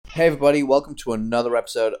Hey everybody, welcome to another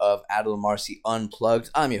episode of Adel and Marcy Unplugged.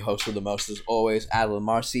 I'm your host with the most as always, Adel and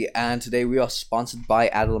Marcy, and today we are sponsored by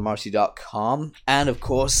adelandmarcy.com and of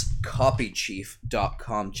course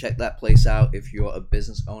copychief.com. Check that place out if you're a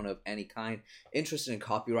business owner of any kind, interested in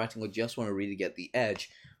copywriting, or just want to really get the edge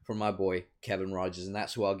from my boy Kevin Rogers. And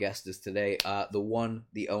that's who our guest is today, the one,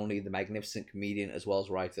 the only, the magnificent comedian as well as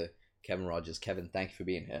writer, Kevin Rogers. Kevin, thank you for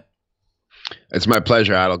being here. It's my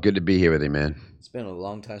pleasure, Adel. Good to be here with you, man. It's been a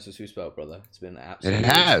long time since we spoke, brother. It's been absolutely. It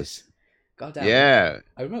has. God damn. Yeah.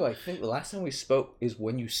 I remember. I think the last time we spoke is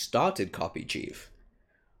when you started Copy Chief.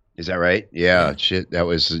 Is that right? Yeah. Shit. That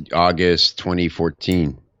was August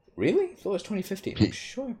 2014. Really? I thought it was 2015. I'm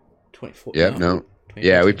sure. 2014. Yep. No.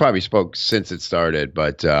 Yeah. We probably spoke since it started,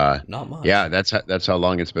 but not much. Yeah. That's how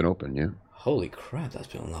long it's been open. Yeah. Holy crap! That's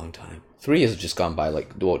been a long time. 3 years have just gone by.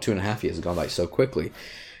 2.5 years have gone by so quickly.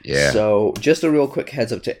 Yeah. So, just a real quick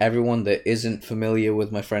heads up to everyone that isn't familiar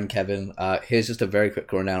with my friend Kevin. Here's just a very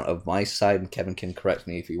quick rundown of my side, and Kevin can correct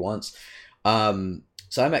me if he wants. So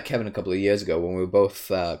I met Kevin a couple of years ago when we were both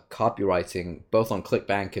copywriting, both on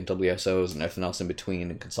ClickBank and WSOs and everything else in between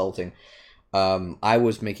and consulting. I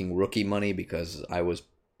was making rookie money because I was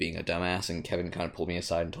being a dumbass, and Kevin kind of pulled me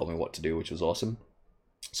aside and told me what to do, which was awesome.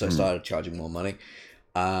 So I started charging more money.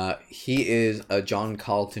 He is a John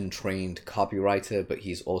Carlton trained copywriter, but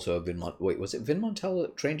he's also a was it Vin Montel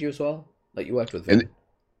that trained you as well? Like you worked with Vin?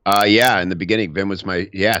 Yeah, in the beginning, Vin was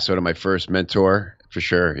sort of my first mentor for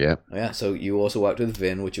sure. Yeah. Yeah. So you also worked with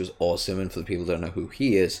Vin, which was awesome. And for the people that don't know who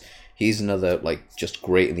he is, he's another just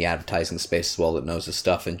great in the advertising space as well that knows his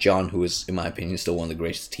stuff. And John, who is, in my opinion, still one of the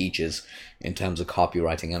greatest teachers in terms of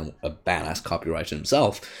copywriting and a badass copywriter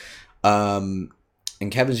himself.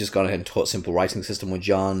 And Kevin's just gone ahead and taught Simple Writing System with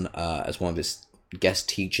John as one of his guest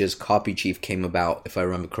teachers. Copy Chief came about, if I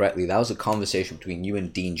remember correctly. That was a conversation between you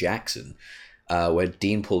and Dean Jackson, where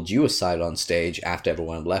Dean pulled you aside on stage after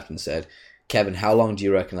everyone had left and said, Kevin, how long do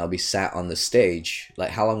you reckon I'll be sat on the stage?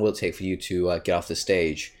 How long will it take for you to get off the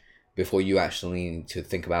stage before you actually need to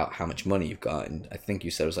think about how much money you've got? And I think you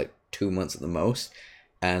said it was 2 months at the most.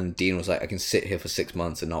 And Dean was like, I can sit here for 6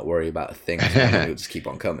 months and not worry about a thing. It'll just keep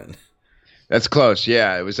on coming. That's close.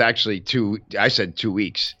 Yeah, it was actually I said 2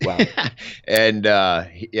 weeks. Wow. And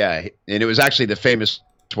and it was actually the famous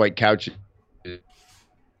white couch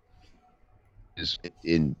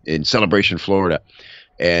in Celebration, Florida.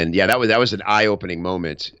 And yeah, that was an eye-opening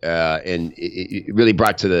moment. And it really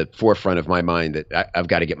brought to the forefront of my mind that I've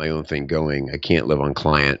got to get my own thing going. I can't live on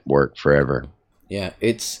client work forever. Yeah,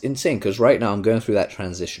 it's insane because right now I'm going through that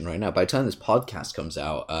transition right now. By the time this podcast comes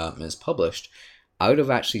out and is published, I would have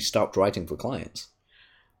actually stopped writing for clients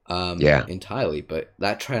entirely. But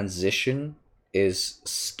that transition is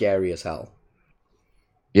scary as hell.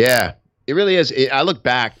 Yeah, it really is. I look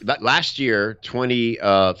back, last year,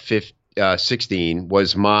 2016,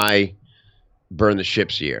 was my burn the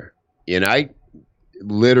ships year. And I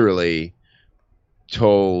literally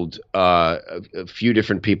told a few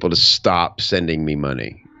different people to stop sending me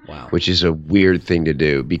money. Wow. Which is a weird thing to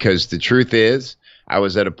do because the truth is, I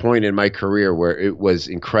was at a point in my career where it was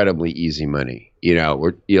incredibly easy money.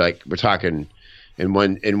 We're talking in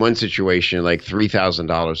one situation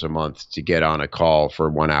 $3,000 a month to get on a call for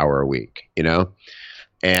 1 hour a week.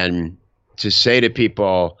 And to say to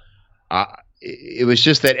people, it was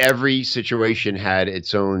just that every situation had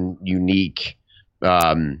its own unique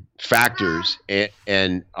factors,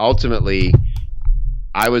 and ultimately,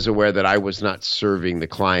 I was aware that I was not serving the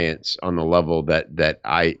clients on the level that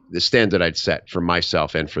the standard I'd set for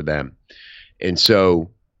myself and for them. And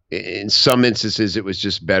so in some instances, it was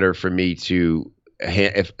just better for me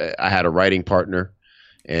if I had a writing partner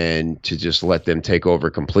and to just let them take over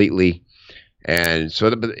completely. And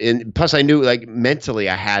so, plus I knew mentally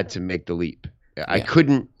I had to make the leap. Yeah. I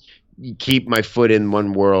couldn't keep my foot in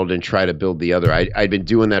one world and try to build the other. I'd been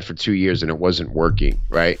doing that for 2 years and it wasn't working.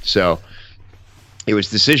 Right. So it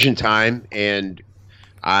was decision time, and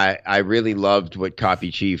I really loved what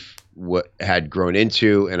Copy Chief had grown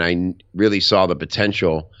into, and I really saw the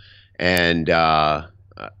potential, and I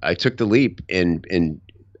took the leap. And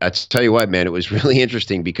I tell you what, man, it was really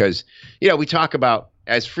interesting because we talk about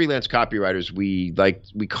as freelance copywriters, we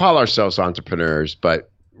call ourselves entrepreneurs,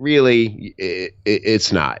 but really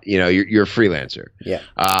it's not. You're a freelancer. Yeah.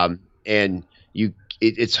 And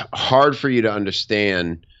it's hard for you to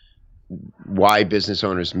understand why business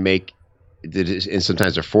owners make and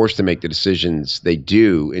sometimes are forced to make the decisions they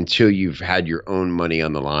do until you've had your own money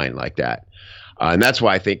on the line like that. And that's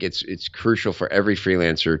why I think it's crucial for every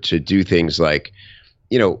freelancer to do things like,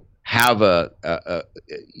 have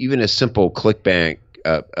even a simple ClickBank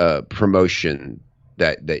promotion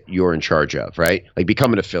that you're in charge of, right? Like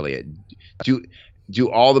become an affiliate. Do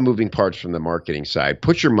all the moving parts from the marketing side.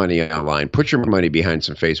 Put your money online. Put your money behind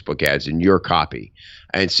some Facebook ads in your copy,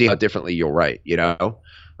 and see how differently you'll write.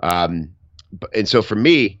 And so for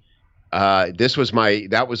me, that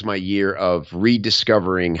was my year of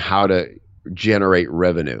rediscovering how to generate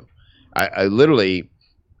revenue. I literally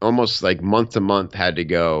almost like month to month had to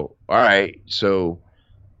go, all right, so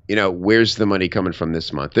where's the money coming from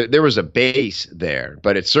this month? There was a base there,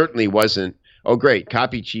 but it certainly wasn't, oh great,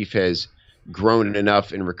 Copy Chief has grown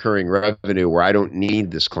enough in recurring revenue where I don't need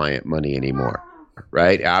this client money anymore,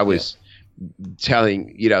 right? I was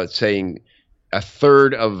saying a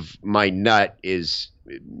third of my nut is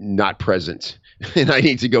not present and I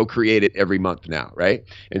need to go create it every month now, right?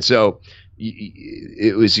 And so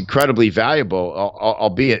it was incredibly valuable,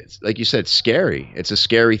 albeit, like you said, scary. It's a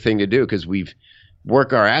scary thing to do because we've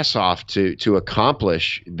worked our ass off to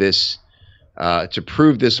accomplish this, to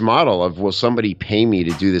prove this model of, will somebody pay me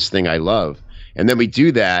to do this thing I love? And then we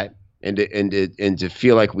do that, and to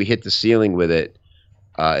feel like we hit the ceiling with it,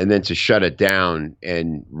 and then to shut it down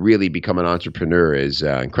and really become an entrepreneur is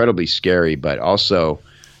incredibly scary. But also,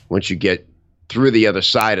 once you get through the other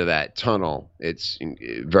side of that tunnel, it's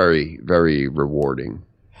very, very rewarding.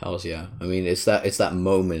 Hells yeah! I mean, it's that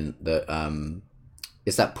moment that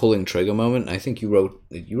it's that pulling trigger moment. I think you wrote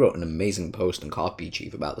an amazing post on Copy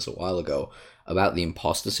Chief about this a while ago, about the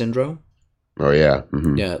imposter syndrome. Oh yeah.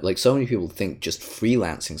 Mm-hmm. Yeah, like so many people think just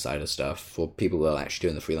freelancing side of stuff, for people who are actually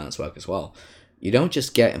doing the freelance work as well. You don't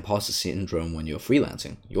just get imposter syndrome when you're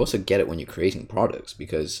freelancing. You also get it when you're creating products,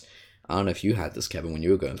 because I don't know if you had this, Kevin, when you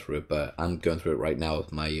were going through it, but I'm going through it right now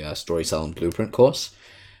with my Story Selling Blueprint course.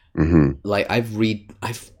 Mm-hmm. Like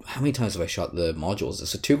how many times have I shot the modules?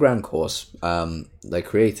 It's a $2,000 course that I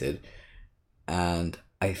created, and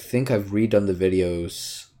I think I've redone the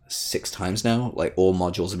videos 6 times now. Like all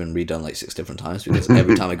modules have been redone like 6 different times, because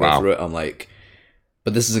every time I go through it, I'm like,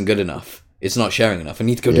 but this isn't good enough. It's not sharing enough. I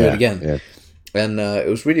need to go do it again. Yeah. And it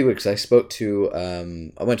was really weird because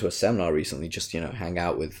I went to a seminar recently, just, hang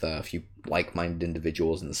out with a few like-minded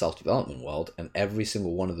individuals in the self-development world, and every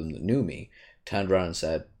single one of them that knew me turned around and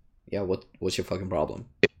said, yeah, what's your fucking problem?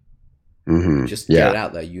 Mm-hmm. Just get it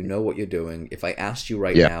out there. You know what you're doing. If I asked you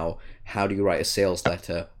right now, how do you write a sales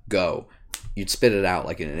letter? Go. You'd spit it out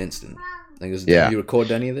like in an instant. Like, did you record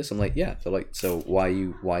any of this? I'm like, yeah. So so why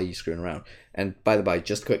are you screwing around? And by the by,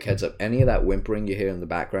 just a quick heads up, any of that whimpering you hear in the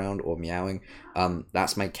background or meowing,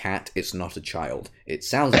 that's my cat. It's not a child. It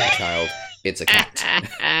sounds like a child. It's a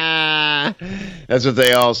cat. That's what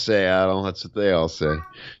they all say, Adel. That's what they all say.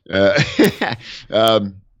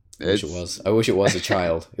 I wish it was a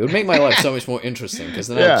child. It would make my life so much more interesting, because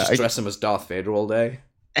then I'd just dress him as Darth Vader all day.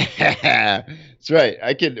 That's right.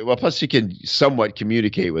 Plus you can somewhat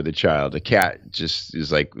communicate with a child. A cat just is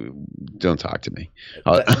like, don't talk to me.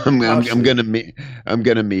 I'm gonna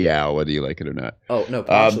meow whether you like it or not. Oh no,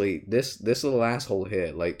 partially this little asshole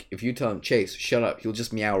here, like if you tell him, Chase, shut up, he'll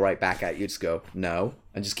just meow right back at you. Just go, no,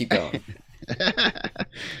 and just keep going.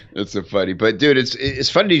 That's so funny. But dude, it's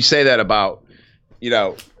funny you say that about,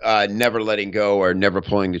 never letting go or never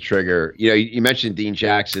pulling the trigger. You mentioned Dean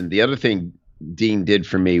Jackson. The other thing Dean did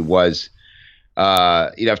for me was,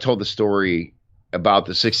 I've told the story about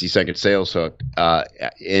the 60-second sales hook,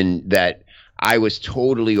 in that I was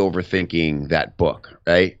totally overthinking that book,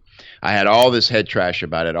 right? I had all this head trash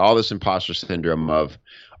about it, all this imposter syndrome of,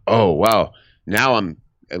 oh, wow, now I'm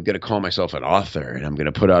going to call myself an author and I'm going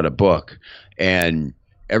to put out a book, and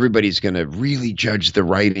everybody's going to really judge the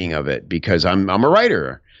writing of it because I'm a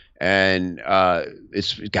writer. And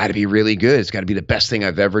it's got to be really good. It's got to be the best thing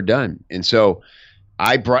I've ever done. And so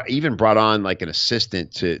I brought on like an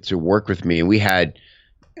assistant to work with me, and we had,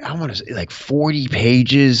 I want to say, like 40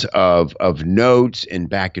 pages of notes and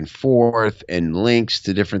back and forth and links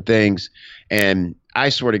to different things. And I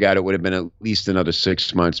swear to God, it would have been at least another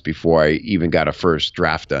 6 months before I even got a first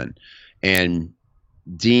draft done. And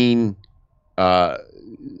Dean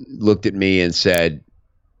looked at me and said,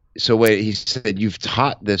 so wait, he said, you've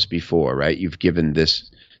taught this before, right? You've given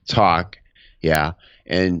this talk. Yeah.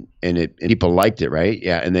 And people liked it, right?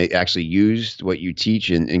 Yeah. And they actually used what you teach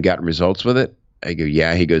and gotten results with it. I go,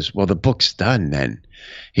 yeah. He goes, well, the book's done then.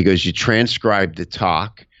 He goes, you transcribe the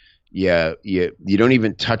talk. Yeah. You don't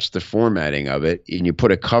even touch the formatting of it, and you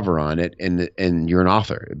put a cover on it, and you're an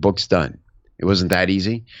author. The book's done. It wasn't that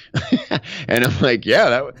easy. And I'm like,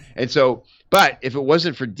 yeah. But if it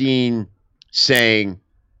wasn't for Dean saying,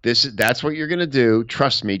 that's what you're going to do,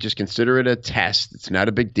 trust me, just consider it a test. It's not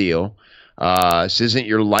a big deal. This isn't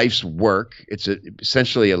your life's work. It's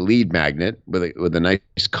essentially a lead magnet with a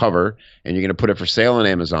nice cover, and you're going to put it for sale on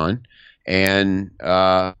Amazon. And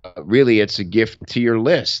really, it's a gift to your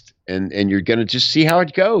list, and you're going to just see how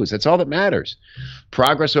it goes. That's all that matters.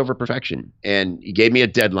 Progress over perfection. And he gave me a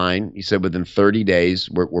deadline. He said within 30 days,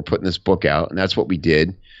 we're putting this book out, and that's what we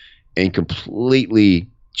did, and completely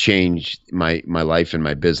changed my life and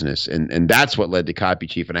my business. And that's what led to Copy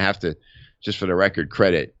Chief. And I have to, just for the record,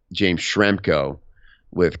 credit James Shremko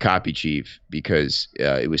with Copy Chief, because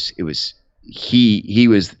he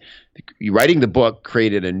was writing the book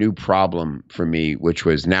created a new problem for me, which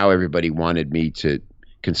was now everybody wanted me to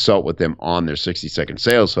consult with them on their 60-second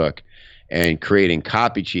sales hook, and creating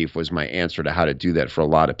Copy Chief was my answer to how to do that for a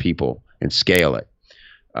lot of people and scale it.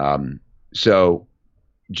 So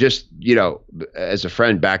just, as a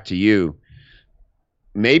friend, back to you,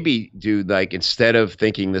 maybe, dude, like, instead of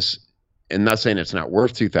thinking this, and not saying it's not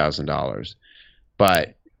worth $2,000,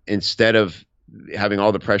 but instead of having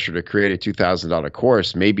all the pressure to create a $2,000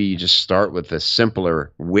 course, maybe you just start with a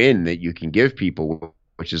simpler win that you can give people,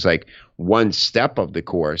 which is like one step of the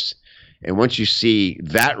course. And once you see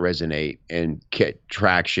that resonate and get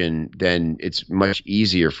traction, then it's much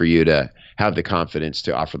easier for you to have the confidence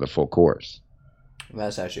to offer the full course.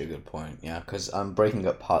 That's actually a good point, yeah, because I'm breaking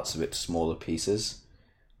up parts of it to smaller pieces.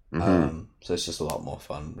 So it's just a lot more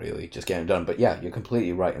fun, really, just getting it done. But yeah, you're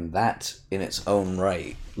completely right. And that, in its own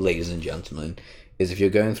right, ladies and gentlemen, is if you're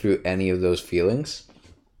going through any of those feelings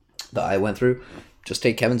that I went through, just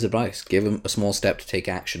take Kevin's advice. Give him a small step to take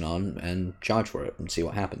action on and charge for it and see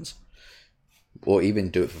what happens. Or even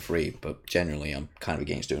do it for free. But generally, I'm kind of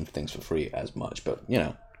against doing things for free as much. But,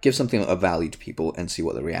 give something of value to people and see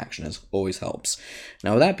what the reaction is. Always helps.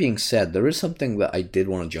 Now, with that being said, there is something that I did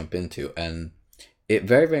want to jump into, and it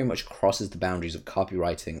very, very much crosses the boundaries of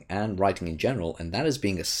copywriting and writing in general, and that is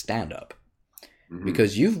being a stand-up. Mm-hmm.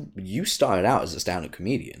 Because you started out as a stand-up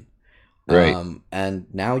comedian. Right. And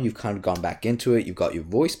now you've kind of gone back into it. You've got your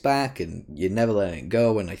voice back, and you're never letting it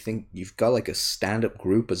go. And I think you've got like a stand-up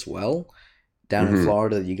group as well down in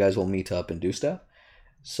Florida that you guys will meet up and do stuff.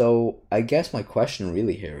 So I guess my question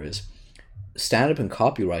really here is, stand-up and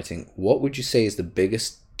copywriting, what would you say is the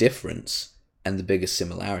biggest difference and the biggest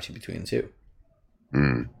similarity between the two?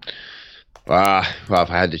 Well, if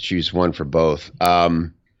I had to choose one for both,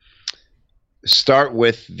 start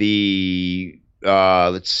with the,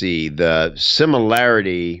 let's see, the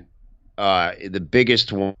similarity. The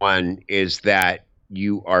biggest one is that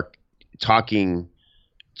you are talking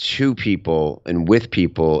to people and with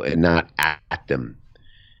people and not at them.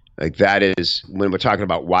 Like, that is when we're talking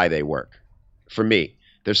about why they work. For me,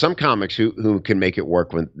 there's some comics who can make it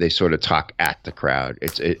work when they sort of talk at the crowd.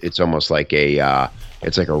 It's almost like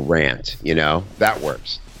it's like a rant, that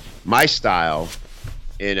works. My style,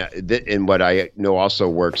 in what I know also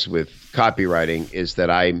works with copywriting, is that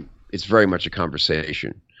it's very much a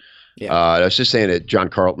conversation. Yeah. I was just saying to John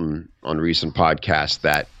Carlton on a recent podcast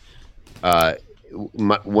that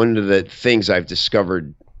one of the things I've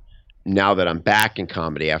discovered now that I'm back in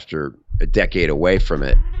comedy after a decade away from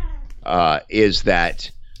it, is that,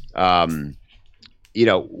 a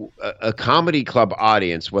comedy club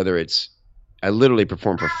audience, whether it's, I literally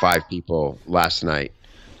performed for 5 people last night,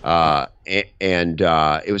 and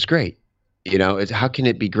it was great. How can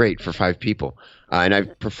it be great for 5 people? And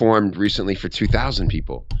I've performed recently for 2,000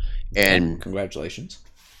 people. And congratulations.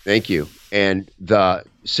 Thank you. And the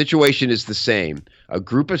situation is the same. A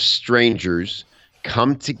group of strangers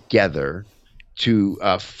come together to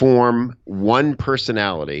form one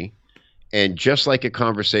personality, and just like a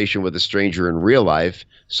conversation with a stranger in real life,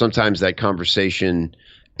 sometimes that conversation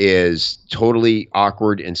is totally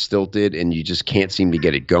awkward and stilted and you just can't seem to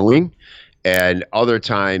get it going. And other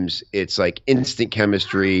times it's like instant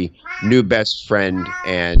chemistry, new best friend,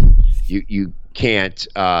 and you can't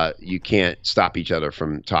stop each other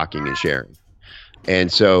from talking and sharing.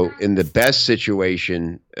 And so in the best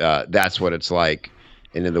situation, that's what it's like.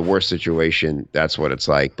 And in the worst situation, that's what it's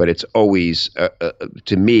like. But it's always,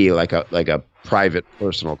 to me, like a private,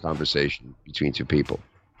 personal conversation between 2 people.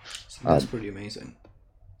 So that's pretty amazing.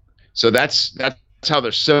 So that's how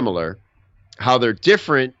they're similar. How they're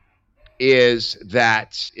different is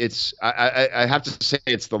that it's, I have to say,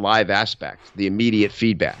 it's the live aspect, the immediate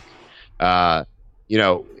feedback. And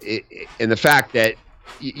the fact that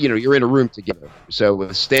you're in a room together. So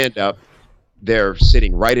with stand-up, they're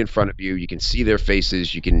sitting right in front of you. You can see their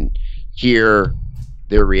faces. You can hear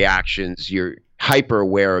their reactions. You're hyper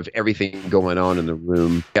aware of everything going on in the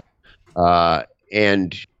room. With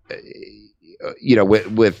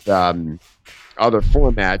other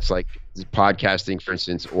formats like podcasting, for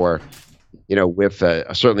instance, or with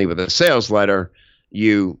certainly with a sales letter,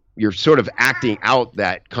 you're sort of acting out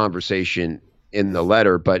that conversation in the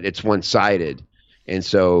letter, but it's one-sided. And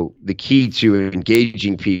so the key to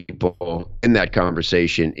engaging people in that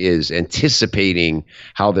conversation is anticipating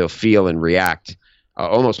how they'll feel and react,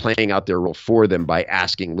 almost playing out their role for them by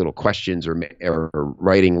asking little questions or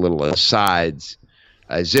writing little asides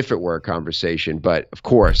as if it were a conversation. But of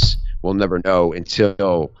course, we'll never know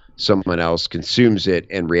until someone else consumes it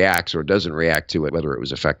and reacts or doesn't react to it, whether it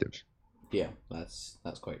was effective. Yeah, that's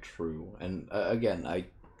quite true. And again, I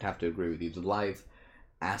have to agree with you. The live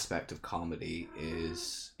aspect of comedy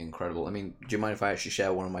is incredible. I mean, do you mind if I actually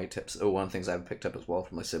share one of my tips, or one of the things I've picked up as well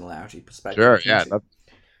from a similarity perspective? Sure, yeah.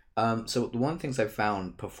 So the one of the things I've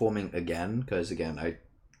found performing again, because again, I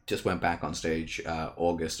just went back on stage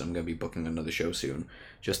August. I'm going to be booking another show soon,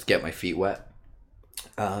 just to get my feet wet.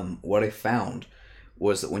 What I found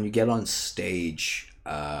was that when you get on stage,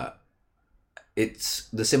 it's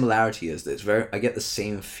the similarity is that I get the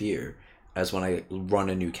same fear as when I run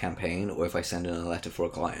a new campaign or if I send in a letter for a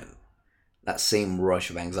client. That same rush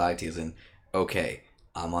of anxiety is in, okay,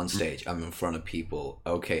 I'm on stage, I'm in front of people,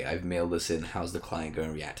 okay, I've mailed this in, how's the client going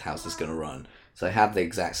to react, how's this going to run? So I have the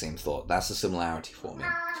exact same thought. That's a similarity for me.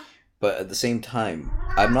 But at the same time,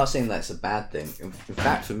 I'm not saying that's a bad thing. In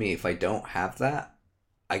fact, for me, if I don't have that,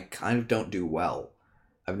 I kind of don't do well.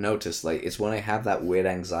 I've noticed, like, it's when I have that weird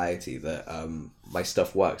anxiety that my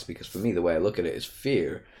stuff works, because for me, the way I look at it is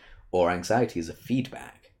fear or anxiety is a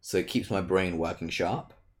feedback. So it keeps my brain working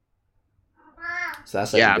sharp. So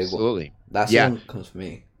that's like a big absolutely. one. That's the one that comes for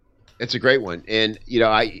me. It's a great one. And,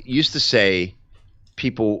 I used to say,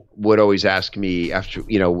 people would always ask me after,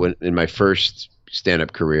 when in my first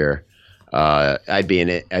stand-up career, I'd been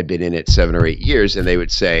in it 7 or 8 years, and they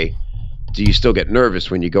would say, do you still get nervous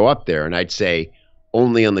when you go up there? And I'd say,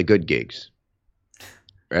 only on the good gigs,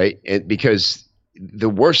 right? And because the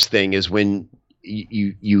worst thing is when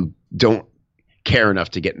you don't care enough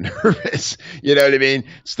to get nervous. You know what I mean?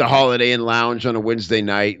 It's the Holiday Inn Lounge on a Wednesday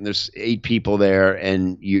night, and there's 8 people there,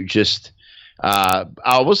 and you just. I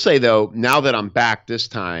will say though, now that I'm back this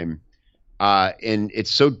time, and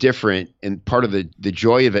it's so different, and part of the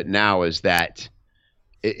joy of it now is that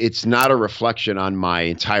it's not a reflection on my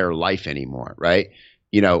entire life anymore, right?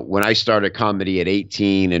 When I started comedy at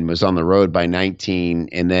 18 and was on the road by 19,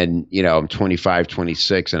 and then, I'm 25,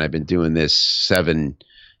 26, and I've been doing this 7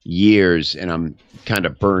 years, and I'm kind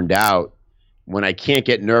of burned out. When I can't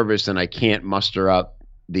get nervous and I can't muster up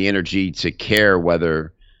the energy to care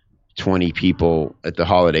whether 20 people at the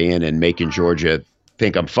Holiday Inn in Macon, Georgia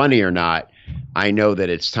think I'm funny or not, I know that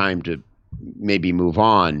it's time to maybe move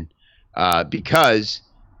on, because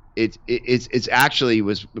it's actually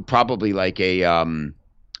was probably like a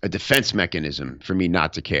defense mechanism for me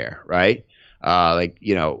not to care, right?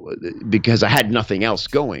 Because I had nothing else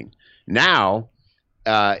going. Now,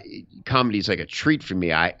 comedy is like a treat for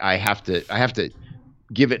me. I have to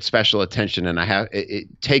give it special attention, and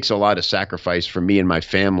it takes a lot of sacrifice for me and my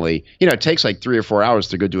family. It takes like 3 or 4 hours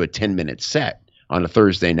to go do a 10-minute set on a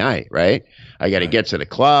Thursday night, right? I got to get to the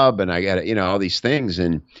club, and I got to, all these things,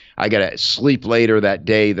 and I got to sleep later that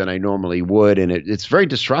day than I normally would, and it's very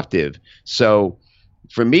disruptive. So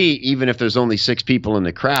for me, even if there's only 6 people in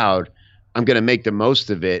the crowd, I'm going to make the most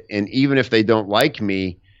of it. And even if they don't like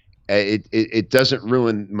me, it doesn't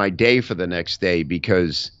ruin my day for the next day,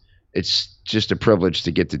 because it's just a privilege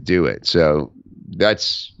to get to do it. So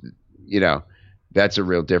that's a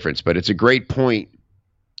real difference. But it's a great point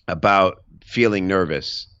about feeling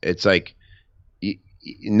nervous. It's like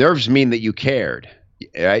nerves mean that you cared,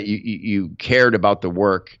 right? You cared about the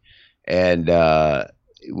work, and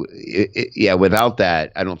without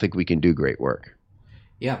that, I don't think we can do great work.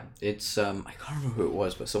 Yeah, it's I can't remember who it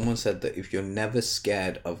was, but someone said that if you're never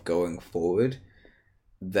scared of going forward,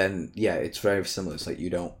 then yeah, it's very similar. It's like you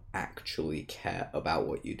don't actually care about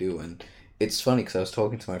what you do. And it's funny because I was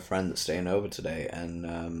talking to my friend that's staying over today,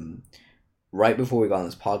 and right before we got on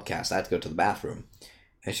this podcast, I had to go to the bathroom,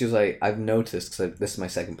 and she was like, I've noticed, because this is my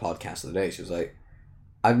second podcast of the day, she was like,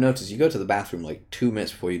 I've noticed you go to the bathroom like 2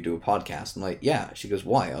 minutes before you do a podcast. I'm like, yeah. She goes,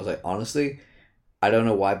 why? I was like, honestly, I don't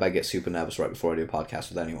know why, but I get super nervous right before I do a podcast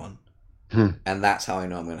with anyone. And that's how I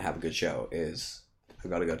know I'm going to have a good show, is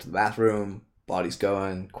I've got to go to the bathroom, body's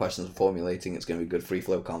going, questions are formulating, it's going to be a good free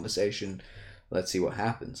flow conversation. Let's see what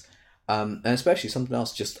happens. And especially something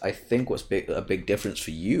else, just I think what's a big difference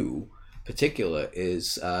for you particular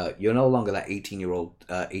is you're no longer that 18 to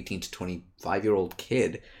 25-year-old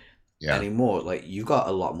kid anymore. Like, you got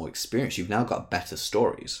a lot more experience. You've now got better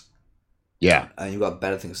stories. Yeah. And you've got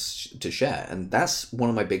better things to share. And that's one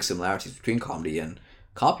of my big similarities between comedy and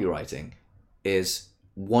copywriting, is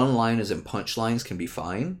one-liners and punchlines can be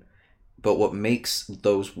fine, but what makes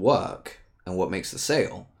those work and what makes the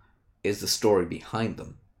sale is the story behind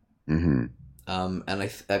them. Mm-hmm. And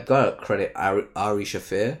I've got to credit Ari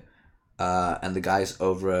Shafir and the guys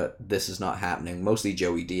over at This Is Not Happening, mostly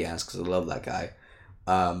Joey Diaz, because I love that guy.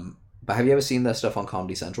 But have you ever seen their stuff on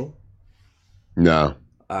Comedy Central? No.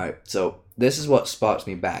 Alright, so this is what sparks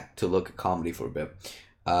me back to look at comedy for a bit.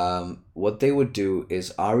 What they would do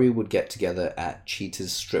is Ari would get together at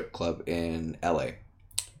Cheetah's Strip Club in LA.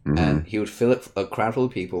 Mm-hmm. And he would fill it a crowd full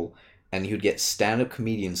of people, and he would get stand-up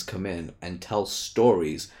comedians come in and tell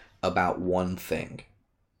stories about one thing.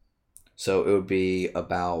 So it would be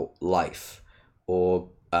about life, or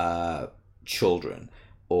children,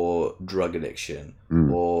 or drug addiction,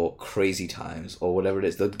 or crazy times, or whatever it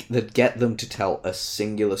is. They'd get them to tell a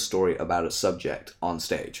singular story about a subject on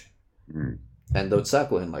stage. And they'd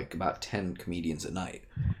circle in like about 10 comedians a night.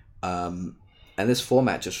 And this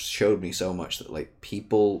format just showed me so much that like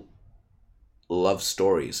people love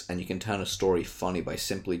stories, and you can turn a story funny by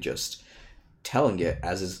simply just telling it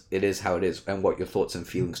as it is how it is, and what your thoughts and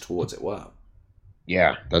feelings towards it were.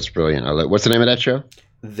 Yeah, that's brilliant. What's the name of that show?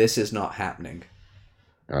 This Is Not Happening.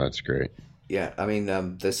 Oh, that's great. Yeah, I mean,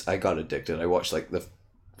 I got addicted. I watched like the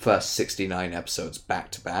first 69 episodes back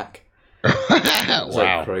to back. It's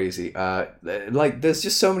Wow. like crazy. Like there's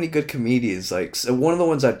just so many good comedians. Like, so one of the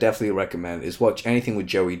ones I definitely recommend is watch anything with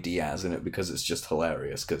Joey Diaz in it, because it's just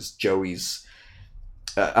hilarious. Because Joey's,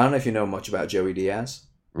 I don't know if you know much about Joey Diaz.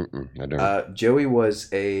 I don't. Joey was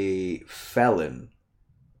a felon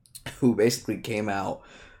who basically came out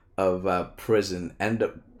of prison, ended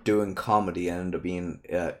up doing comedy, and ended up being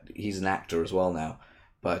he's an actor as well now,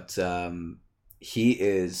 but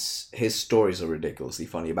his stories are ridiculously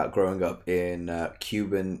funny about growing up in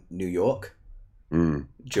Cuban New York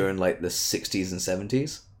during like the 60s and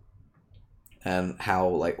 70s, and how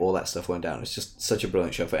like all that stuff went down. It's just such a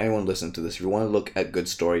brilliant show for anyone listening to this. If you want to look at good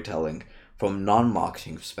storytelling from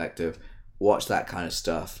non-marketing perspective, watch that kind of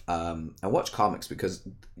stuff, and watch comics, because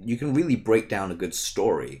you can really break down a good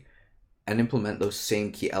story and implement those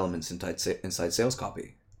same key elements inside sales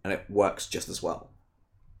copy, and it works just as well.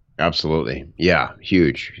 Absolutely. Yeah,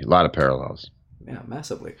 huge. A lot of parallels. Yeah,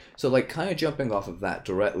 massively. So like kind of jumping off of that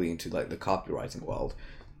directly into like the copywriting world,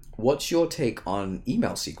 what's your take on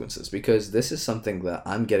email sequences? Because this is something that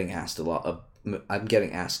I'm getting asked a lot of. I'm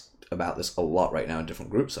getting asked about this a lot right now in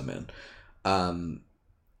different groups I'm in.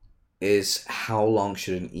 Is how long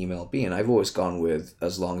should an email be? And I've always gone with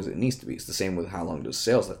as long as it needs to be. It's the same with how long does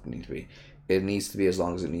sales letter need to be. It needs to be as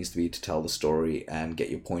long as it needs to be to tell the story and get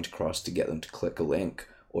your point across, to get them to click a link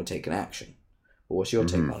or take an action. But what's your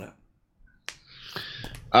take on it?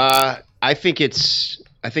 I think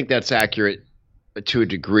that's accurate to a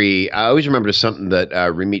degree. I always remember something that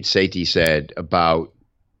Ramit Sethi said about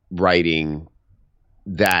writing,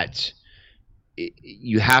 that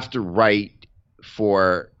you have to write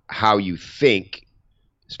for how you think,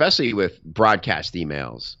 especially with broadcast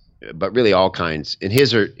emails, but really all kinds. And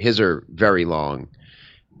his are very long,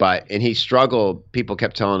 and he struggled. People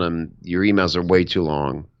kept telling him your emails are way too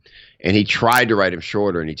long, and he tried to write them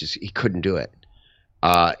shorter, and he couldn't do it.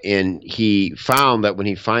 And he found that when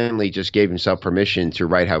he finally just gave himself permission to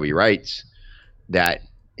write how he writes, that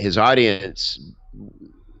his audience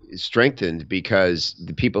strengthened, because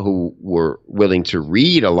the people who were willing to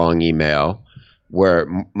read a long email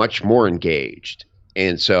were much more engaged.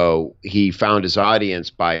 And so he found his audience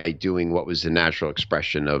by doing what was the natural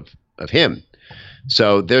expression of him.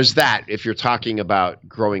 So there's that. If you're talking about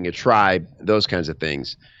growing a tribe, those kinds of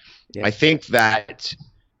things. Yeah. I think that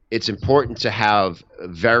it's important to have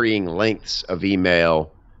varying lengths of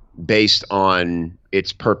email based on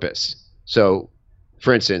its purpose. So,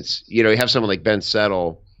 for instance, you have someone like Ben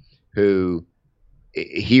Settle, who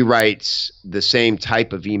he writes the same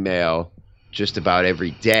type of email just about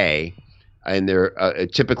every day, and they're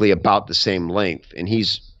typically about the same length, and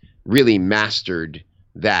he's really mastered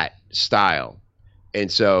that style.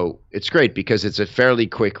 And so it's great because it's a fairly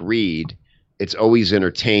quick read, it's always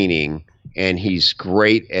entertaining, and he's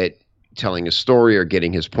great at telling a story or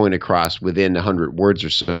getting his point across within 100 words or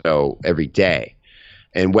so every day.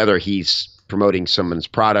 And whether he's promoting someone's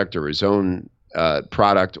product or his own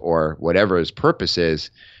product or whatever his purpose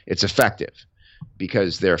is, it's effective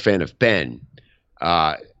because they're a fan of Ben.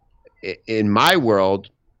 In my world,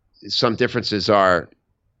 some differences are,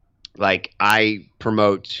 like, I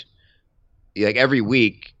promote, like, every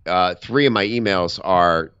week, 3 of my emails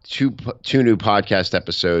are two new podcast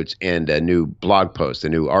episodes and a new blog post, a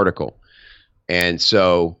new article. And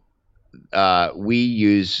so we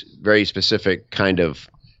use very specific kind of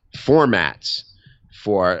formats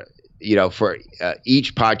for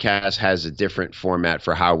each podcast has a different format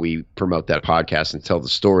for how we promote that podcast and tell the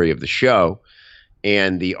story of the show.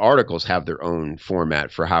 and the articles have their own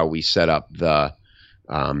format for how we set up the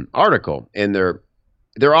article, and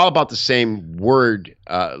they're all about the same word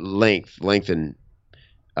length, and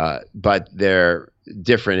but they're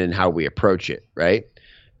different in how we approach it, right?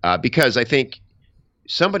 Because I think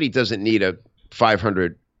somebody doesn't need a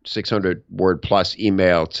 500, 600 word plus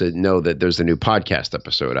email to know that there's a new podcast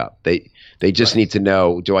episode up. They just need to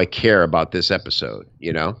know, do I care about this episode?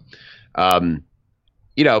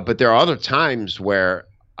 But there are other times where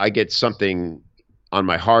I get something on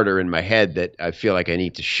my heart or in my head that I feel like I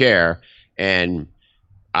need to share, and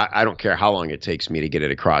I don't care how long it takes me to get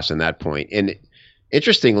it across in that point. And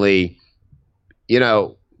interestingly,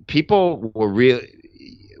 people will really,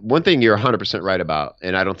 one thing you're 100% right about,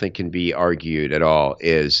 and I don't think can be argued at all,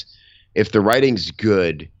 is if the writing's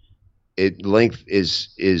good, length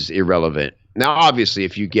is irrelevant. Now, obviously,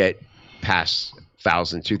 if you get past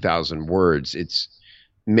 1,000, 2,000 words, it's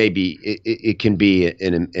maybe it can be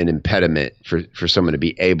an impediment for someone to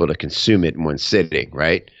be able to consume it in one sitting,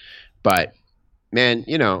 right? But man,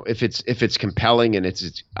 if it's compelling and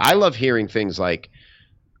I love hearing things like,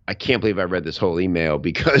 I can't believe I read this whole email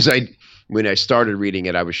because when I started reading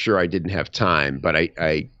it, I was sure I didn't have time, but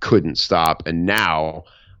I couldn't stop. And now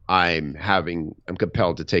I'm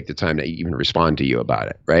compelled to take the time to even respond to you about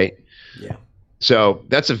it. Right. Yeah. So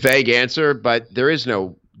that's a vague answer, but there is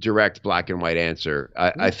no direct black and white answer.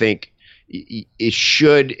 I think it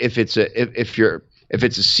should, if it's a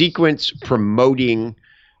sequence promoting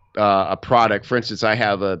a product. For instance, I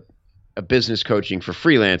have a business coaching for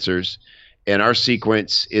freelancers, and our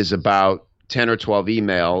sequence is about 10 or 12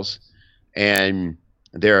 emails, and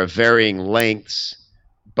there are varying lengths,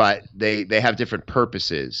 but they have different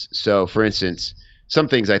purposes. So for instance, some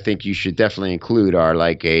things I think you should definitely include are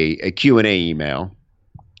like a Q&A email,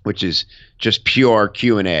 which is just pure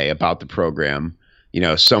Q&A about the program,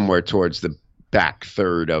 somewhere towards the back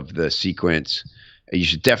third of the sequence. You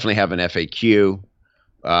should definitely have an FAQ,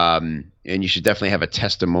 and you should definitely have a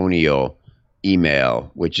testimonial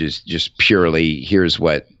email, which is just purely, here's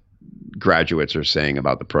what graduates are saying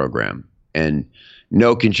about the program. And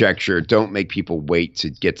no conjecture. Don't make people wait to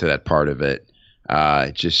get to that part of it.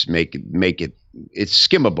 Just make it, it's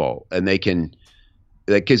skimmable, and they can,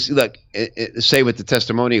 because look, say with the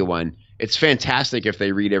testimonial one, it's fantastic if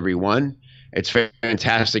they read every one. It's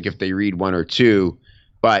fantastic if they read one or two,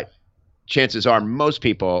 but chances are most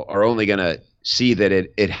people are only going to see that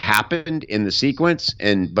it happened in the sequence,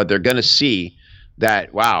 but they're going to see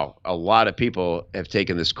that, wow, a lot of people have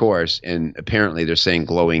taken this course, and apparently they're saying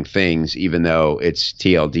glowing things, even though it's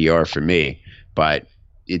TLDR for me. But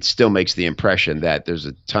it still makes the impression that there's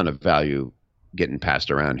a ton of value getting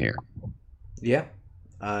passed around here. Yeah,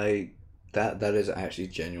 that is actually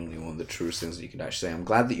genuinely one of the truest things that you could actually say. I'm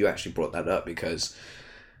glad that you actually brought that up, because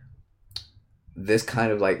this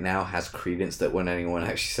kind of like now has credence that when anyone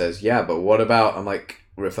actually says, yeah, but what about, I'm like,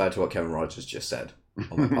 refer to what Kevin Rogers just said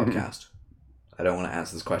on my podcast. I don't want to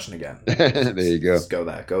answer this question again. There you go. Just go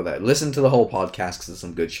there. Listen to the whole podcast, because there's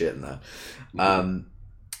some good shit in there.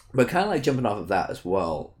 But kind of like jumping off of that as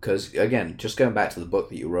well, because again, just going back to the book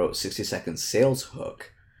that you wrote, 60 Second Sales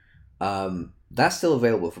Hook, that's still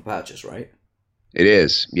available for purchase, right? It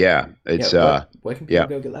is, yeah. It's where can people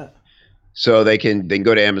go get that? So they can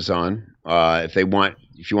go to Amazon if you want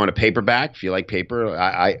a paperback, if you like paper,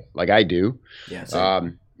 I do. Yeah.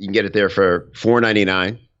 You can get it there for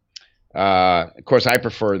 $4.99. Of course, I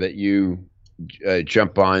prefer that you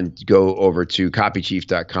go over to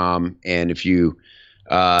copychief.com, and if you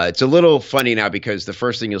it's a little funny now, because the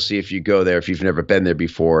first thing you'll see if you go there, if you've never been there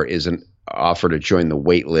before, is an offer to join the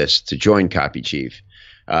wait list to join Copy Chief.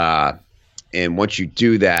 And once you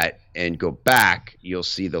do that and go back, you'll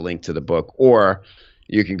see the link to the book, or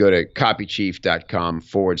you can go to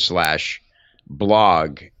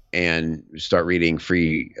copychief.com/blog and start reading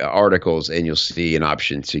free articles, and you'll see an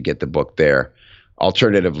option to get the book there.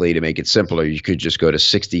 Alternatively, to make it simpler, you could just go to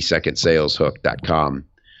 60secondsaleshook.com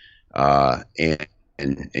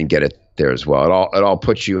and get it there as well. It all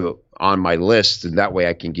puts you on my list, and that way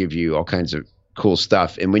I can give you all kinds of cool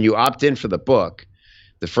stuff. And when you opt in for the book,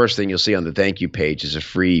 the first thing you'll see on the thank you page is a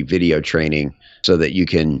free video training, so that you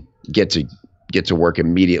can get to work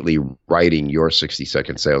immediately writing your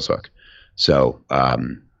 60-second sales hook. So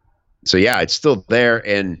yeah, it's still there,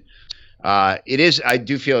 and it is. I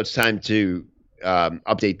do feel it's time to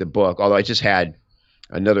update the book. Although I just had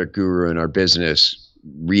another guru in our business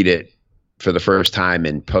read it for the first time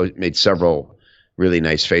and made several really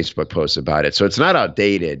nice Facebook posts about it. So it's not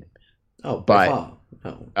outdated. Oh, but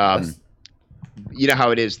no. You know how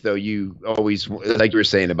it is, though. You always, like you were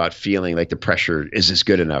saying about feeling like the pressure, is this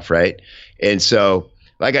good enough, right? And so,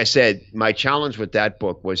 like I said, my challenge with that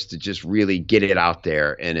book was to just really get it out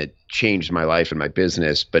there, and it changed my life and my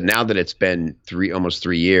business. But now that it's been almost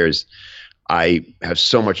 3 years, I have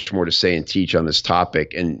so much more to say and teach on this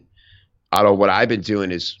topic. And Otto, what I've been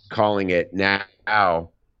doing is calling it now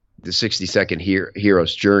the 60-second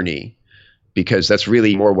hero's journey, because that's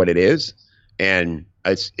really more what it is. And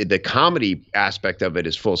the comedy aspect of it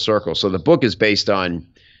is full circle. So the book is based on,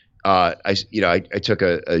 I took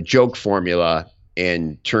a joke formula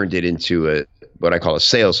and turned it into what I call a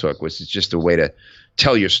sales hook, which is just a way to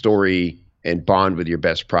tell your story and bond with your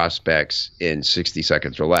best prospects in 60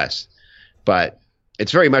 seconds or less. But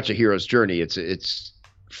it's very much a hero's journey. It's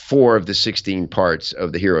 4 of the 16 parts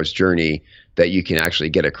of the hero's journey that you can actually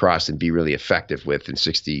get across and be really effective with in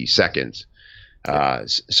 60 seconds.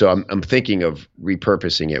 So I'm thinking of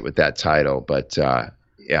repurposing it with that title, but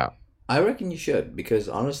yeah. I reckon you should, because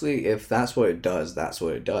honestly, if that's what it does, that's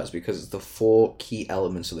what it does, because it's the 4 key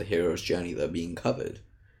elements of the hero's journey that are being covered.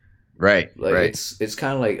 Right, Like right. it's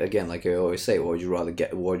kind of like, again, like I always say, what would you rather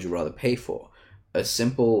get? What would you rather pay for? A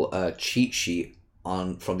simple cheat sheet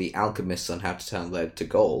from the alchemists on how to turn lead to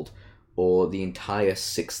gold, or the entire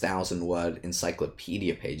 6,000 word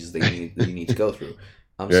encyclopedia pages that you need to go through.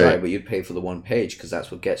 I'm Right. sorry, but you'd pay for the one page because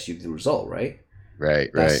that's what gets you the result, right?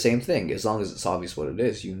 Right, That's the right. same thing. As long as it's obvious what it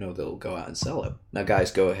is, they'll go out and sell it. Now,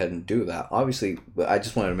 guys, go ahead and do that. Obviously, but I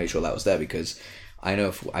just wanted to make sure that was there, because I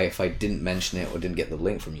know if I didn't mention it or didn't get the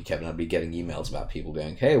link from you, Kevin, I'd be getting emails about people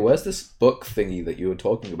going, "Hey, where's this book thingy that you were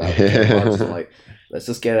talking about?" I'm like, let's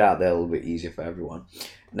just get it out there a little bit easier for everyone.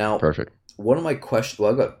 Now, Perfect. one of my questions,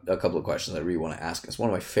 well, I've got a couple of questions I really want to ask. It's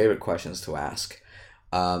one of my favorite questions to ask.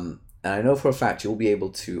 And I know for a fact you'll be able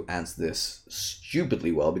to answer this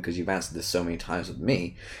stupidly well, because you've answered this so many times with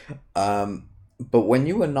me. But when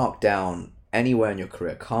you were knocked down anywhere in your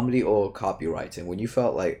career, comedy or copywriting, when you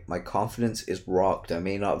felt like my confidence is rocked, I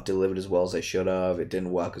may not have delivered as well as I should have, it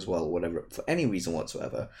didn't work as well, whatever, for any reason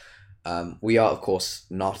whatsoever, we are, of course,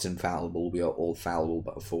 not infallible. We are all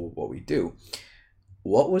fallible for what we do.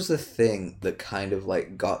 What was the thing that kind of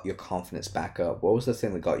like got your confidence back up? What was the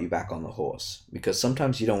thing that got you back on the horse? Because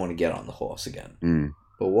sometimes you don't want to get on the horse again.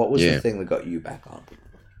 But what was Yeah. the thing that got you back on?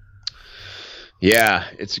 Yeah,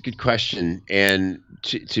 it's a good question. And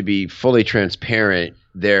to be fully transparent,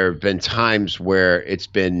 there have been times where it's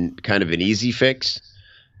been kind of an easy fix,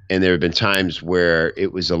 and there have been times where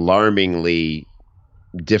it was alarmingly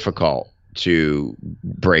difficult to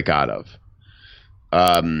break out of.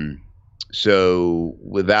 So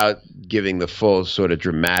without giving the full sort of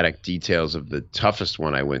dramatic details of the toughest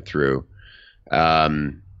one I went through,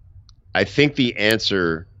 I think the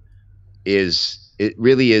answer it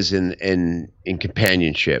really is in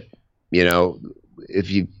companionship. You know, if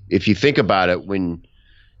you think about it, when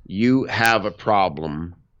you have a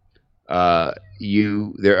problem,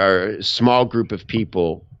 there are a small group of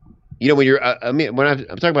people. You know, when you're, I mean, when I'm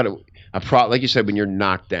talking about like you said, when you're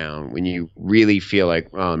knocked down, when you really feel like,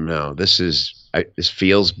 oh no, this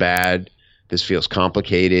feels bad, this feels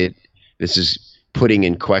complicated, this is putting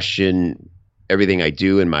in question everything I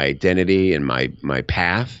do and my identity and my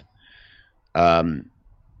path.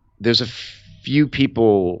 There's a few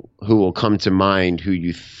people who will come to mind who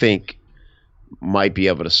you think might be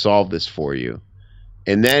able to solve this for you.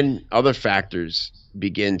 And then other factors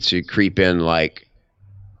begin to creep in, like,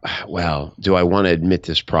 well, do I want to admit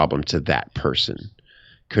this problem to that person?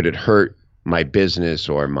 Could it hurt my business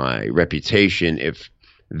or my reputation if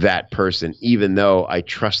that person, even though I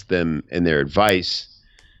trust them and their advice,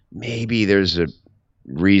 maybe there's a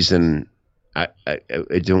reason I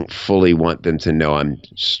don't fully want them to know I'm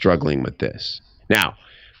struggling with this. Now,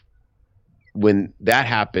 when that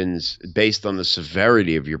happens, based on the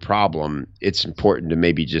severity of your problem, it's important to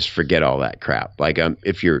maybe just forget all that crap. Like,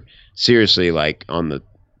 if you're seriously like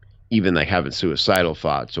even like having suicidal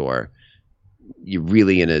thoughts, or you're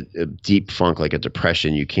really in a deep funk, like a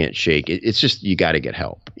depression you can't shake, it's just, you got to get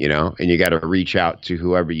help, and you got to reach out to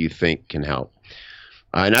whoever you think can help.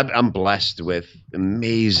 And I'm blessed with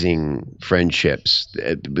amazing friendships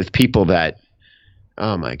with people that,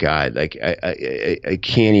 oh my God, like I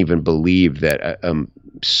can't even believe that I'm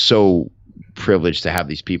so privileged to have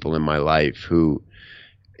these people in my life who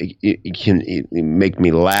it can make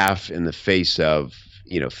me laugh in the face of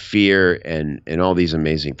fear and all these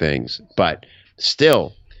amazing things. But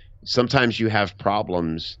still, sometimes you have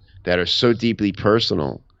problems that are so deeply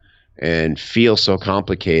personal and feel so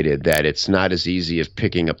complicated that it's not as easy as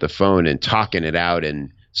picking up the phone and talking it out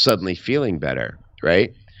and suddenly feeling better,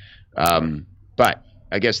 right? But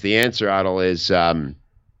I guess the answer, Adel, is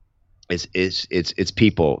it's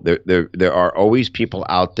people. There are always people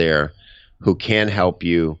out there who can help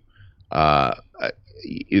you.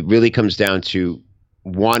 it really comes down to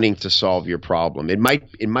wanting to solve your problem. It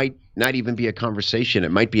might not even be a conversation.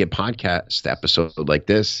 It might be a podcast episode like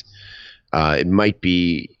this. It might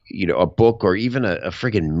be, a book or even a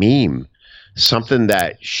friggin' meme, something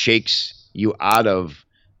that shakes you out of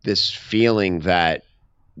this feeling that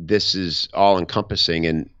this is all encompassing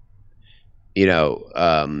and,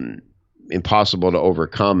 impossible to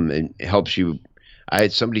overcome, and helps you. I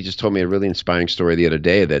had somebody just told me a really inspiring story the other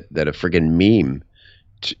day that a friggin' meme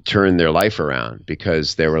turned their life around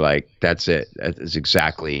because they were like, that's it. That is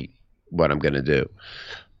exactly what I'm going to do.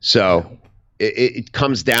 So it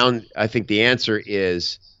comes down, I think the answer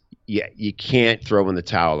is, you can't throw in the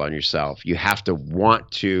towel on yourself. You have to want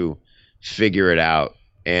to figure it out.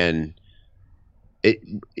 And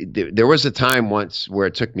there was a time once where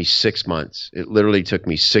it took me 6 months. It literally took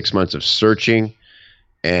me 6 months of searching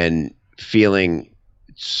and feeling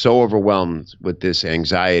so overwhelmed with this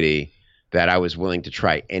anxiety that I was willing to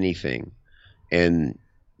try anything. And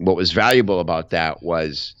what was valuable about that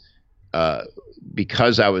was,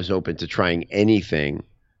 because I was open to trying anything,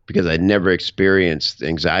 because I'd never experienced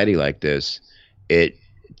anxiety like this, it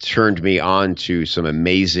turned me on to some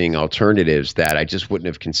amazing alternatives that I just wouldn't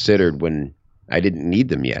have considered when I didn't need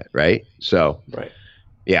them yet. Right. So, right.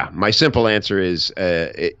 Yeah, my simple answer is,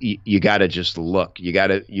 you got to just look. You got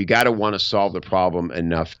to want to solve the problem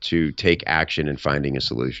enough to take action in finding a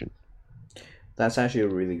solution. That's actually a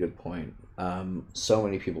really good point. So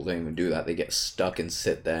many people don't even do that. They get stuck and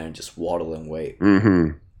sit there and just waddle and wait.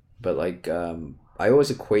 Mm-hmm. But I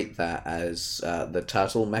always equate that as the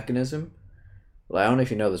turtle mechanism. I don't know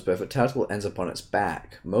if you know this, but if a turtle ends up on its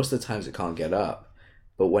back, most of the times it can't get up.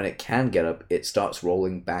 But when it can get up, it starts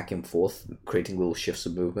rolling back and forth, creating little shifts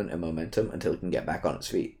of movement and momentum until it can get back on its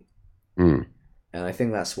feet. Mm. And I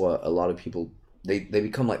think that's what a lot of people, they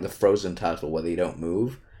become like the frozen turtle where they don't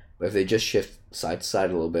move. But if they just shift side to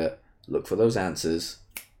side a little bit, look for those answers,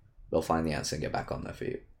 they'll find the answer and get back on their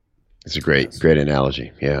feet. It's a great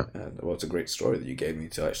analogy. Yeah. Well, it's a great story that you gave me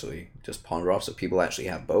to actually just ponder off, so people actually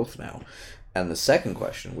have both now. And the second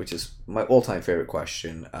question, which is my all-time favorite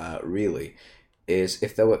question, really, is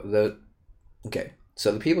if there were okay,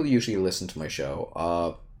 so the people who usually listen to my show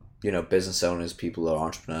are, business owners, people who are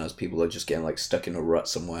entrepreneurs, people who are just getting stuck in a rut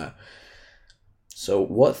somewhere. So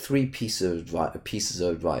what 3 pieces of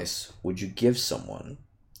advice would you give someone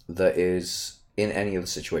that is in any of the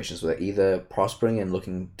situations where they're either prospering and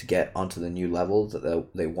looking to get onto the new level that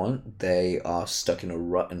they want, they are stuck in a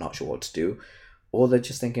rut and not sure what to do, or they're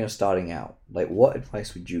just thinking of starting out? What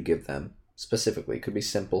advice would you give them specifically? Could be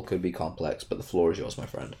simple, could be complex, but the floor is yours, my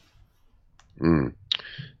friend.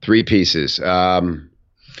 3 pieces.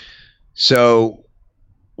 So,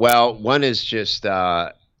 one is just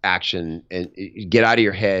action, and get out of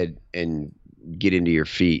your head and get into your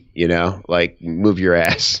feet, move your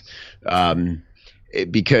ass.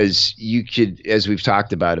 Because you could, as we've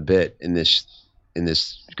talked about a bit in this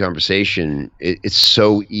conversation, it's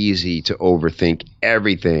so easy to overthink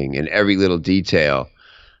everything and every little detail.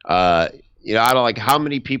 I don't how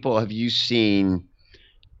many people have you seen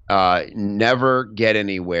never get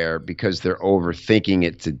anywhere because they're overthinking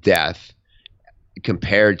it to death,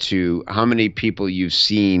 compared to how many people you've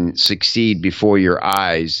seen succeed before your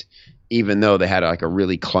eyes, even though they had a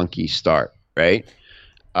really clunky start, right?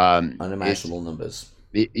 Unimaginable numbers.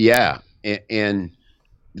 Yeah. And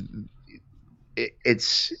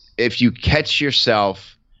it's, if you catch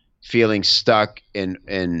yourself feeling stuck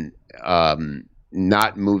and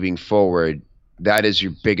not moving forward, that is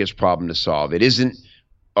your biggest problem to solve. It isn't,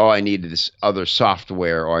 I need this other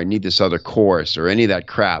software, or I need this other course, or any of that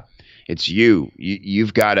crap. It's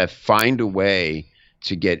you've got to find a way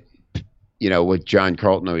to get, what John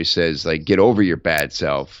Carlton always says, get over your bad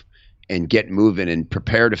self and get moving and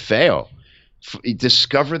prepare to fail.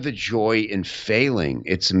 Discover the joy in failing.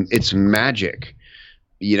 It's magic,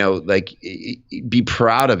 be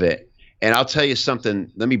proud of it. And I'll tell you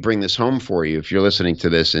something, let me bring this home for you. If you're listening to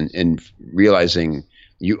this and realizing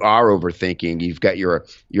you are overthinking, you've got your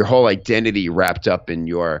whole identity wrapped up in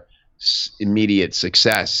your immediate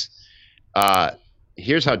success.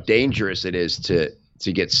 Here's how dangerous it is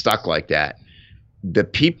to get stuck like that. The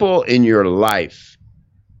people in your life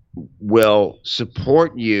will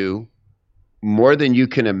support you more than you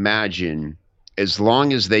can imagine, as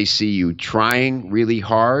long as they see you trying really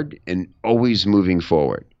hard and always moving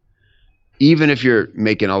forward. Even if you're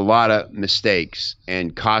making a lot of mistakes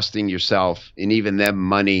and costing yourself and even them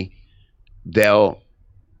money, they'll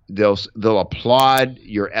applaud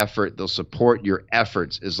your effort. They'll support your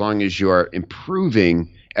efforts as long as you're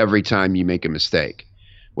improving every time you make a mistake.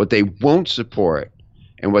 What they won't support,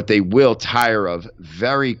 and what they will tire of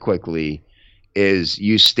very quickly, is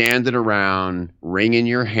you standing around, wringing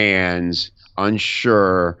your hands,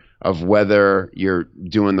 unsure of whether you're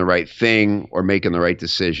doing the right thing or making the right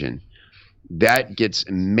decision. That gets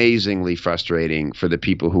amazingly frustrating for the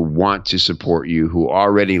people who want to support you, who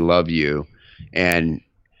already love you. And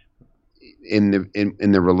in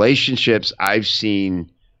the relationships I've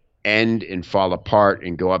seen end and fall apart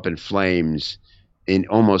and go up in flames, in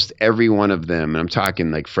almost every one of them, and I'm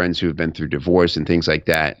talking like friends who have been through divorce and things like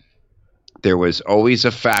that, there was always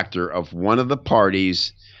a factor of one of the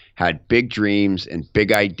parties had big dreams and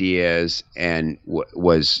big ideas and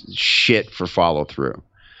was shit for follow through.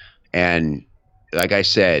 And like I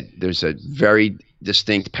said, there's a very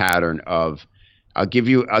distinct pattern of, I'll give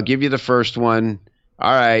you the first one.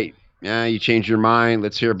 All right. Yeah, you changed your mind.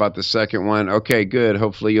 Let's hear about the second one. Okay, good.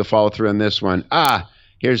 Hopefully you'll follow through on this one.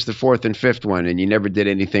 Here's the fourth and fifth one, and you never did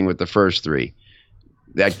anything with the first three.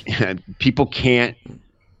 That people can't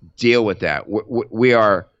deal with that. We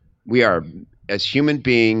are as human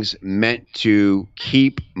beings meant to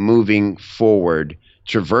keep moving forward,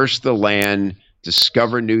 traverse the land,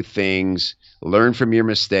 discover new things, learn from your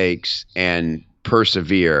mistakes, and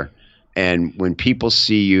persevere. And when people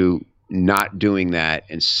see you not doing that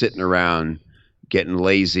and sitting around getting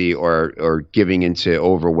lazy or giving into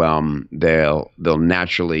overwhelm, they'll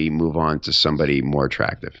naturally move on to somebody more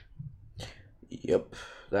attractive. Yep,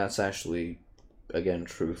 that's actually, again,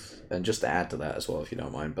 truth. And just to add to that as well, if you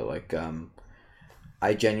don't mind, but like,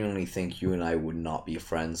 I genuinely think you and I would not be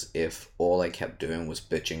friends if all I kept doing was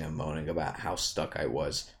bitching and moaning about how stuck I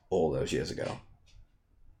was all those years ago.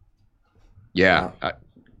 Yeah,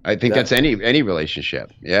 I think that's any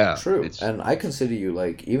relationship. Yeah, true. And I consider you,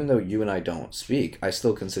 like, even though you and I don't speak, I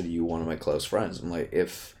still consider you one of my close friends. I'm like,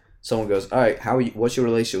 if someone goes, all right, what's your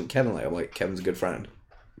relationship with Kevin like? I'm like, Kevin's a good friend.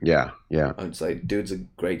 Yeah. I'm just like, dude's a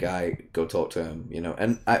great guy. Go talk to him, you know.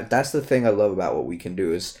 And that's the thing I love about what we can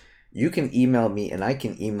do is you can email me and I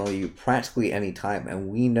can email you practically any time, and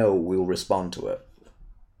we know we'll respond to it.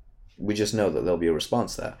 We just know that there'll be a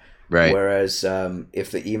response there. Right. Whereas if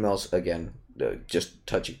the emails, again, just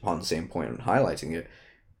touching upon the same point and highlighting it,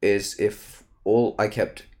 is if all I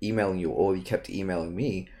kept emailing you, all you kept emailing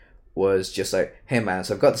me was just like, hey man,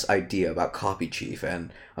 so I've got this idea about Copy Chief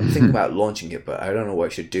and I'm thinking about launching it, but I don't know what I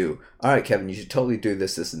should do. All right, Kevin, you should totally do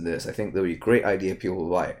this, this, and this. I think that'll be a great idea. People will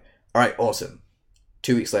buy it. All right, awesome.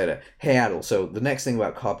 2 weeks later, hey Adel, so the next thing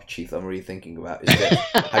about Copy Chief I'm really thinking about is this.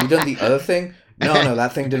 Have you done the other thing? No,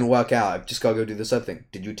 that thing didn't work out. I've just got to go do this other thing.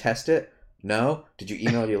 Did you test it? No. Did you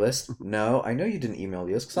email your list? No. I know you didn't email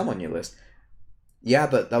your list because I'm on your list. Yeah,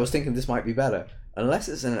 but I was thinking this might be better. Unless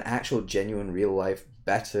it's an actual, genuine, real life,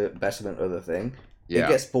 better than other thing, It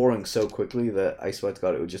gets boring so quickly that I swear to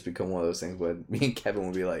God, it would just become one of those things where me and Kevin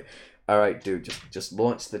would be like, all right, dude, just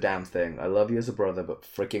launch the damn thing. I love you as a brother, but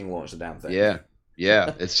freaking launch the damn thing.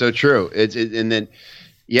 Yeah, it's so true. And then,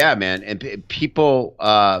 yeah, man, and people,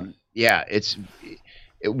 it's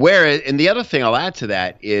where, and the other thing I'll add to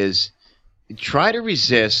that is try to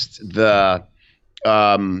resist the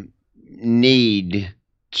need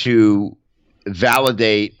to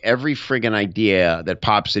validate every friggin' idea that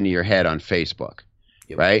pops into your head on Facebook,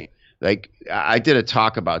 right? Like, I did a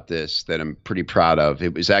talk about this that I'm pretty proud of.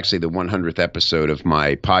 It was actually the 100th episode of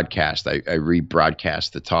my podcast. I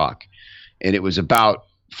rebroadcast the talk, and it was about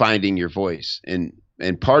finding your voice. And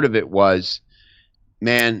part of it was,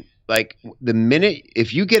 man, like the minute,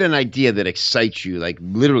 if you get an idea that excites you, like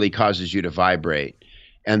literally causes you to vibrate,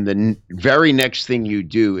 and the very next thing you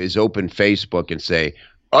do is open Facebook and say,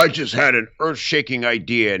 I just had an earth-shaking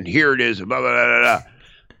idea, and here it is, blah, blah, blah, blah.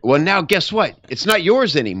 Well, now guess what? It's not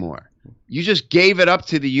yours anymore. You just gave it up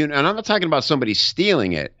to the union. And I'm not talking about somebody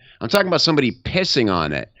stealing it. I'm talking about somebody pissing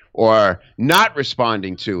on it or not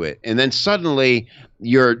responding to it. And then suddenly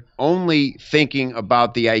you're only thinking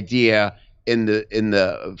about the idea in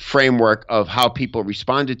the framework of how people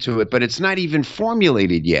responded to it, but it's not even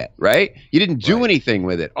formulated yet, right? You didn't do anything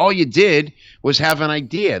with it. All you did was have an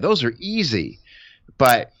idea. Those are easy.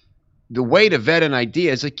 But the way to vet an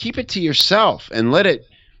idea is to keep it to yourself and let it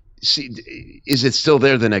see. Is it still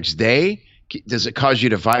there the next day? Does it cause you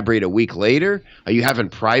to vibrate a week later? Are you having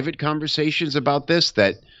private conversations about this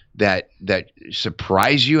that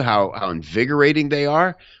surprise you how invigorating they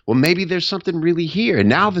are? Well, maybe there's something really here, and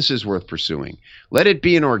now this is worth pursuing. Let it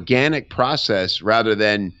be an organic process rather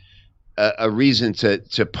than a reason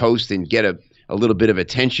to post and get a little bit of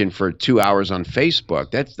attention for 2 hours on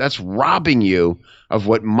Facebook. That's robbing you of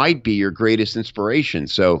what might be your greatest inspiration.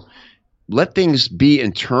 So let things be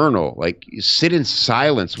internal, like sit in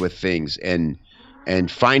silence with things and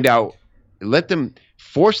find out,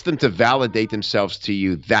 force them to validate themselves to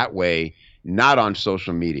you that way, not on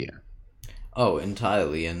social media. Oh,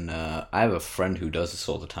 entirely. And I have a friend who does this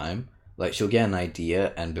all the time. Like, she'll get an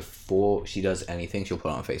idea, and before she does anything, she'll put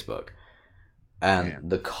it on Facebook. And Man.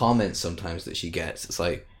 the comments sometimes that she gets, it's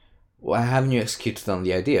like, why haven't you executed on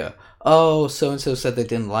the idea? Oh, so and so said they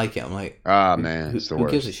didn't like it. I'm like, Oh man, it's the who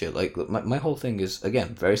gives a worst. shit? Like, look, my whole thing is,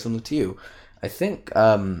 again, very similar to you. I think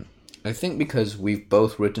because we've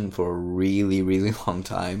both written for a really, really long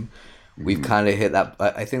time, we've Hmm. kind of hit that.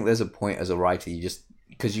 I think there's a point as a writer, you just,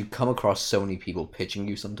 because you come across so many people pitching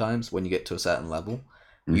you sometimes when you get to a certain level,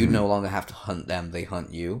 you Hmm. no longer have to hunt them, they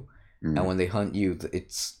hunt you. And when they hunt you,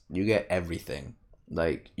 it's, you get everything.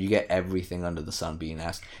 Like, you get everything under the sun being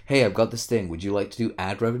asked, hey, I've got this thing. Would you like to do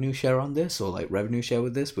ad revenue share on this? Or like revenue share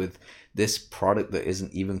with this product that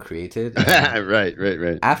isn't even created? And Right, right,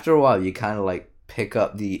 right. after a while, you kind of like pick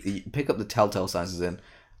up the telltale signs as in,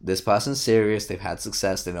 this person's serious, they've had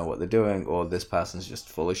success, they know what they're doing, or this person's just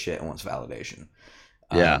full of shit and wants validation.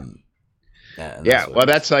 Yeah. Um, and Yeah, that's what well, it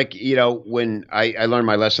is. that's like, when I learned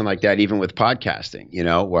my lesson like that, even with podcasting,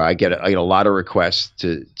 where I get a lot of requests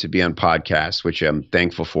to be on podcasts, which I'm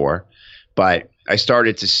thankful for. But I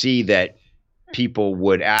started to see that people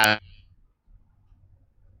would ask,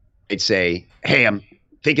 they'd say, "Hey, I'm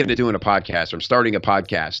thinking of doing a podcast, or I'm starting a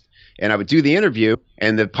podcast," and I would do the interview,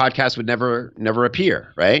 and the podcast would never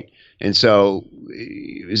appear, right? And so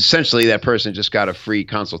essentially, that person just got a free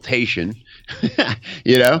consultation,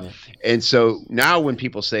 you know. Yeah. And so now, when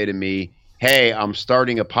people say to me, "Hey, I'm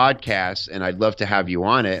starting a podcast, and I'd love to have you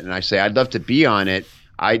on it," and I say, "I'd love to be on it.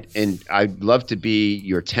 I'd love to be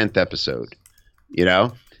your 10th episode." You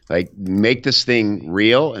know, like, make this thing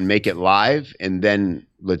real and make it live, and then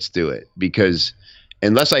let's do it. Because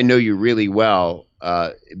unless I know you really well,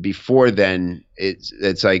 before then,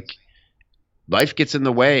 it's like life gets in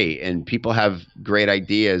the way, and people have great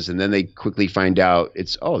ideas, and then they quickly find out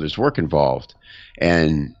there's work involved.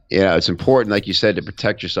 And it's important, like you said, to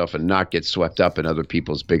protect yourself and not get swept up in other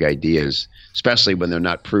people's big ideas, especially when they're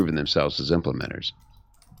not proving themselves as implementers.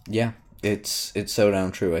 Yeah, it's so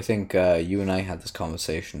damn true. I think you and I had this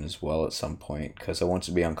conversation as well at some point because I wanted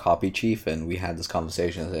to be on Copy Chief, and we had this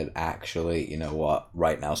conversation that said, actually, you know what,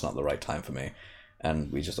 right now is not the right time for me, and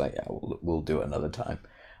we just like, yeah, we'll do it another time.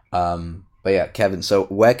 But yeah, Kevin, so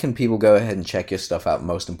where can people go ahead and check your stuff out?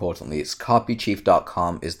 Most importantly, it's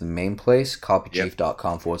copychief.com is the main place. Yep.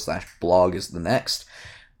 Copychief.com/blog is the next.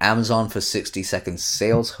 Amazon for 60-second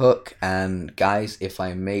sales hook. And guys, if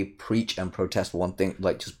I may preach and protest one thing,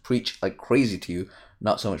 like just preach like crazy to you,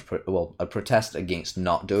 not so much, a protest against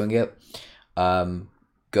not doing it.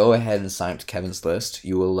 Go ahead and sign up to Kevin's list.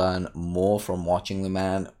 You will learn more from watching the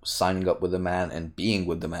man, signing up with the man, and being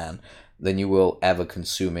with the man than you will ever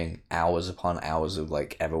consuming hours upon hours of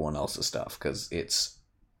like everyone else's stuff, because it's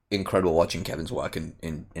incredible watching Kevin's work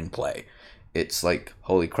in play. It's like,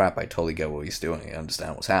 holy crap, I totally get what he's doing. I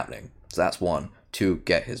understand what's happening. So that's one. Two,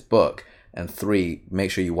 get his book. And three,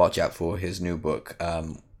 make sure you watch out for his new book,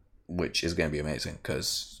 which is going to be amazing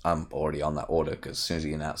because I'm already on that order because as soon as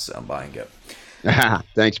he announces it, I'm buying it.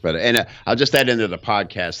 Thanks, brother. And I'll just add into the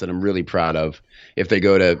podcast that I'm really proud of. If they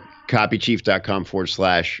go to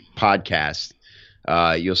copychief.com/podcast,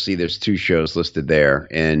 you'll see there's 2 shows listed there.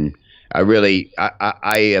 And I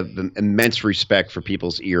have immense respect for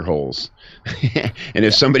people's ear holes. And if Yeah.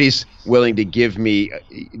 somebody's willing to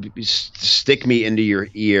stick me into your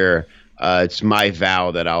ear, it's my vow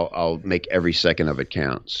that I'll make every second of it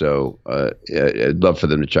count. So I'd love for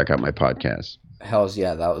them to check out my podcast. Hells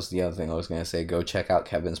yeah, that was the other thing I was going to say. Go check out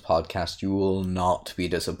Kevin's podcast. You will not be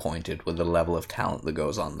disappointed with the level of talent that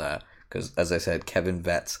goes on there. Because, as I said, Kevin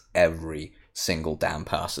vets every single damn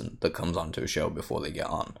person that comes onto a show before they get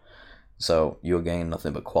on. So you're getting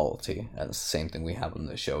nothing but quality. And it's the same thing we have on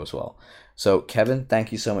this show as well. So, Kevin,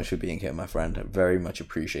 thank you so much for being here, my friend. I very much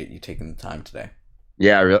appreciate you taking the time today.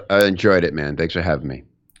 Yeah, I enjoyed it, man. Thanks for having me.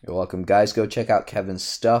 You're welcome. Guys, go check out Kevin's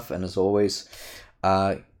stuff. And as always,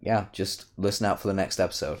 yeah, just listen out for the next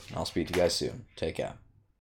episode. I'll speak to you guys soon. Take care.